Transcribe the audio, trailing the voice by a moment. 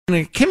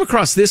I came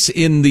across this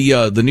in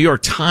the New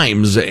York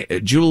Times.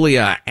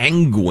 Julia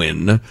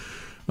Angwin.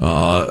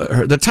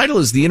 The title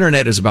is "The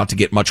Internet is About to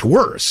Get Much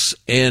Worse,"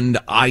 and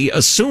I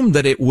assumed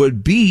that it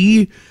would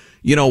be,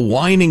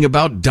 whining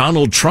about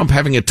Donald Trump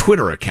having a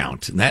Twitter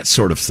account and that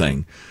sort of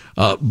thing.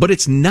 But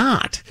it's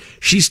not.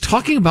 She's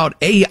talking about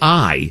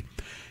AI,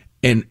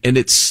 and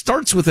it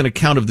starts with an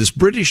account of this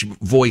British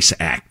voice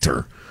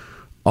actor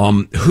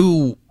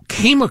who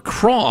came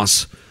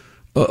across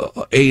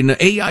an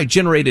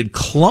AI-generated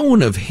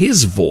clone of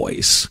his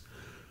voice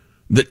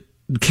that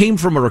came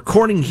from a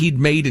recording he'd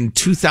made in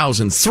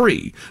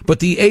 2003. But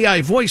the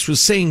AI voice was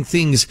saying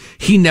things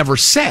he never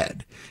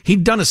said.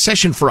 He'd done a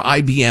session for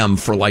IBM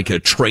for like a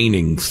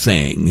training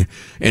thing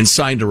and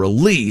signed a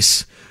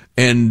release.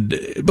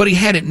 But he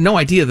had no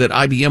idea that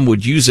IBM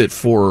would use it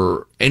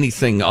for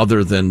anything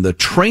other than the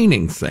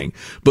training thing.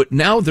 But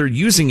now they're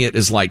using it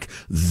as like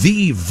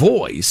the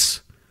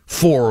voice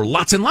for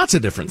lots and lots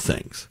of different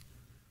things.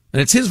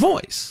 And it's his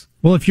voice.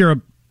 Well, if you're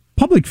a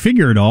public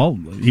figure at all,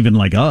 even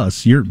like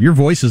us, your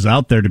voice is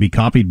out there to be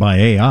copied by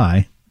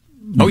AI.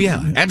 Oh,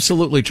 yeah,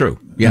 absolutely true.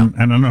 Yeah.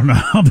 And I don't know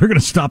how they're going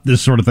to stop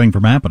this sort of thing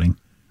from happening.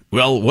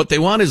 Well, what they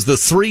want is the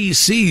 3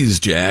 C's,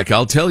 Jack.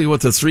 I'll tell you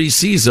what the 3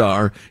 C's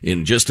are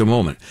in just a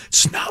moment.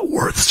 It's not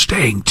worth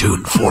staying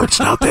tuned for. It's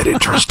not that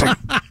interesting.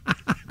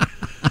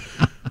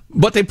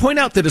 But they point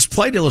out that his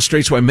plight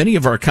illustrates why many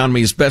of our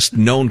economy's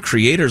best-known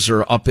creators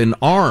are up in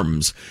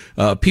arms.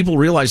 People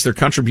realize their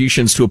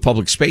contributions to a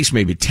public space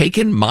may be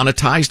taken,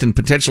 monetized, and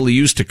potentially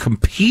used to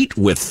compete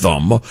with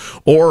them,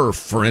 or,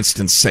 for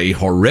instance, say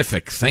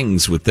horrific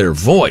things with their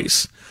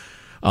voice.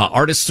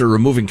 Artists are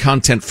removing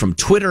content from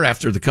Twitter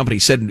after the company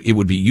said it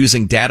would be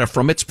using data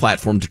from its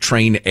platform to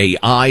train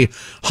AI.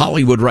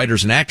 Hollywood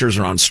writers and actors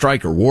are on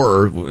strike, or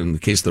were, in the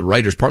case of the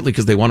writers, partly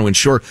because they want to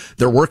ensure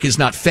their work is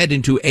not fed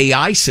into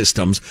AI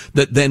systems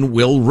that then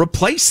will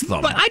replace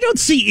them. But I don't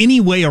see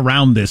any way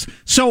around this.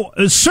 So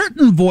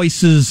certain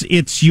voices,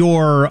 it's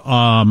your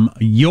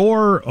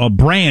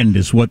brand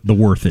is what the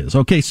worth is.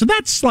 Okay, so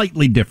that's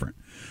slightly different.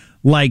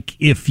 Like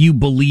if you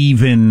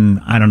believe in,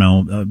 I don't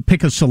know,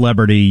 pick a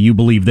celebrity, you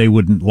believe they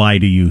wouldn't lie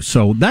to you.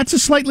 So that's a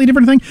slightly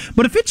different thing.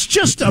 But if it's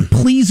just a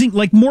pleasing,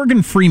 like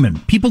Morgan Freeman,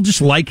 people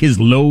just like his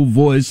low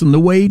voice and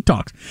the way he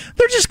talks.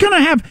 They're just going to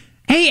have,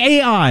 hey,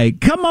 AI,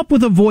 come up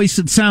with a voice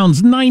that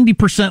sounds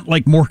 90%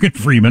 like Morgan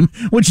Freeman,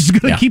 which is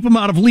going to keep him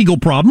out of legal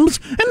problems.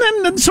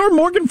 And then so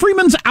Morgan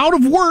Freeman's out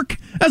of work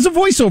as a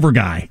voiceover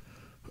guy.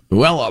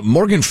 Well,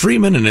 Morgan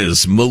Freeman in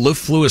his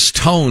mellifluous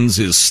tones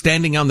is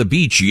standing on the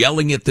beach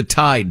yelling at the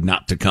tide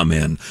not to come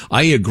in.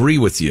 I agree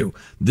with you.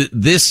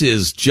 This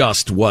is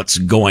just what's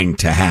going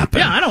to happen.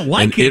 Yeah, I don't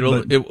like it.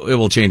 It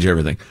will change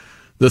everything.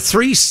 The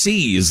 3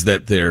 C's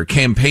that they're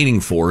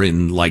campaigning for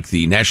in like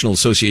the National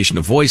Association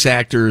of Voice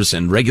Actors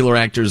and Regular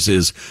Actors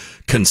is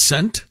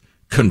consent,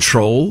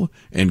 control,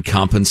 and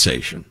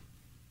compensation.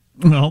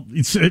 Well,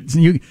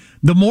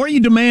 the more you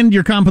demand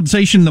your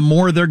compensation, the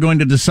more they're going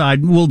to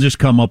decide we'll just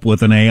come up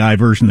with an AI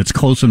version that's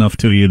close enough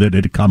to you that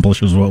it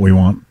accomplishes what we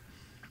want.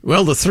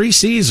 Well, the 3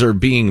 C's are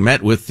being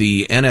met with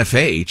the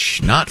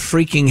NFH, not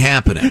freaking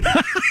happening.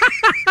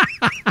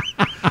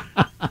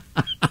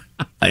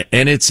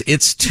 And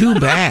it's too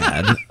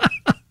bad,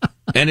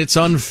 and it's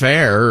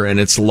unfair, and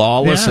it's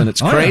lawless, and it's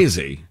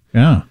crazy.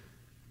 Yeah.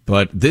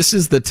 But this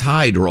is the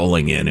tide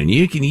rolling in, and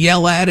you can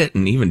yell at it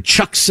and even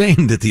chuck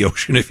sand at the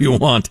ocean if you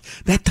want.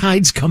 That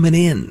tide's coming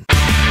in.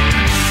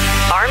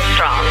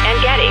 Armstrong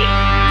and Getty.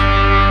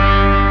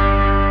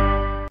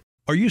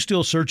 Are you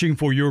still searching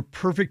for your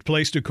perfect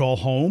place to call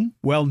home?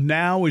 Well,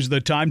 now is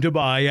the time to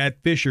buy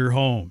at Fisher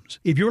Homes.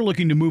 If you're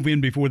looking to move in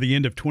before the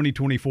end of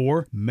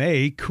 2024,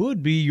 May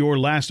could be your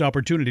last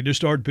opportunity to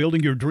start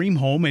building your dream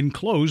home and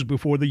close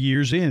before the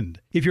year's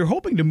end. If you're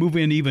hoping to move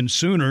in even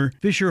sooner,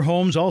 Fisher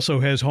Homes also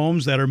has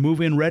homes that are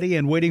move-in ready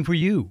and waiting for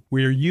you,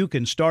 where you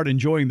can start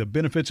enjoying the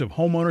benefits of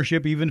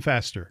homeownership even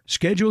faster.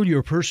 Schedule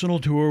your personal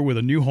tour with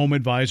a new home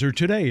advisor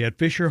today at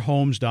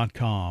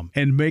FisherHomes.com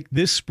and make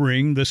this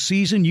spring the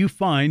season you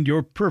find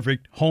your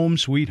perfect home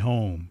sweet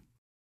home.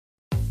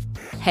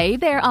 Hey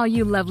there, all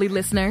you lovely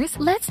listeners.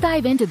 Let's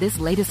dive into this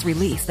latest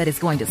release that is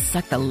going to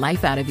suck the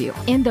life out of you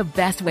in the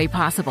best way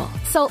possible.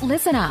 So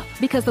listen up,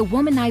 because the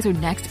Womanizer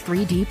Next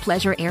 3D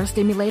Pleasure Air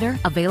Stimulator,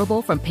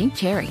 available from Pink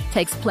Cherry,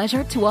 takes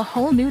pleasure to a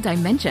whole new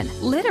dimension,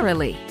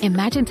 literally.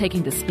 Imagine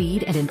taking the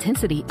speed and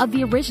intensity of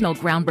the original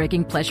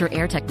groundbreaking Pleasure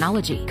Air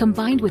technology,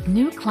 combined with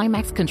new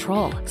climax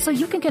control, so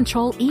you can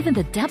control even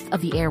the depth of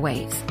the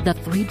airwaves. The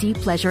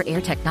 3D Pleasure Air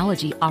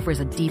technology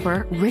offers a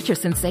deeper, richer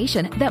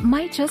sensation that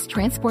might just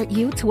transport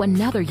you to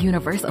another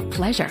universe of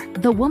pleasure.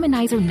 The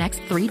Womanizer Next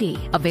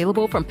 3D,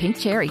 available from Pink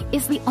Cherry,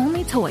 is the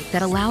only toy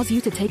that allows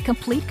you to take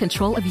complete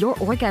control of your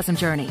orgasm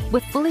journey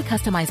with fully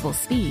customizable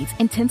speeds,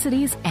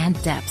 intensities,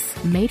 and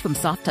depths. Made from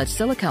soft touch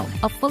silicone,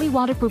 a fully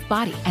waterproof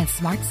body, and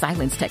smart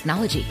silence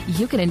technology,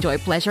 you can enjoy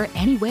pleasure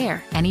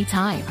anywhere,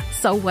 anytime.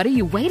 So what are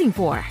you waiting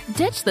for?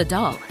 Ditch the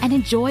dull and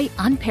enjoy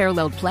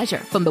unparalleled pleasure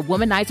from the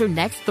Womanizer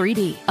Next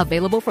 3D,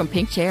 available from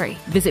Pink Cherry.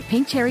 Visit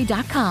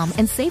pinkcherry.com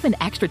and save an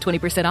extra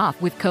 20%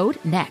 off with code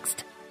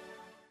NEXT.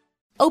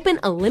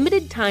 Open a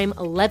limited-time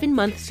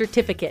 11-month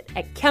certificate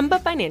at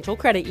Kemba Financial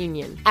Credit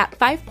Union. At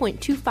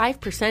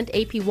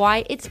 5.25%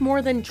 APY, it's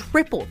more than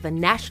triple the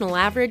national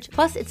average,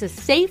 plus it's a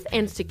safe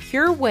and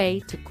secure way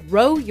to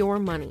grow your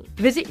money.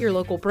 Visit your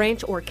local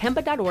branch or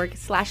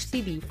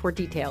kemba.org/cd for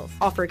details.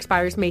 Offer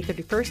expires May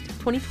 31st,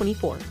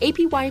 2024.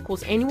 APY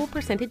equals annual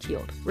percentage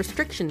yield.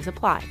 Restrictions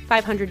apply.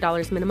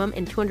 $500 minimum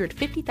and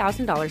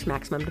 $250,000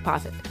 maximum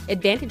deposit.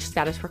 Advantage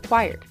status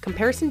required.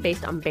 Comparison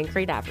based on bank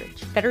rate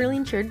average. Federally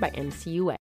insured by NCUA.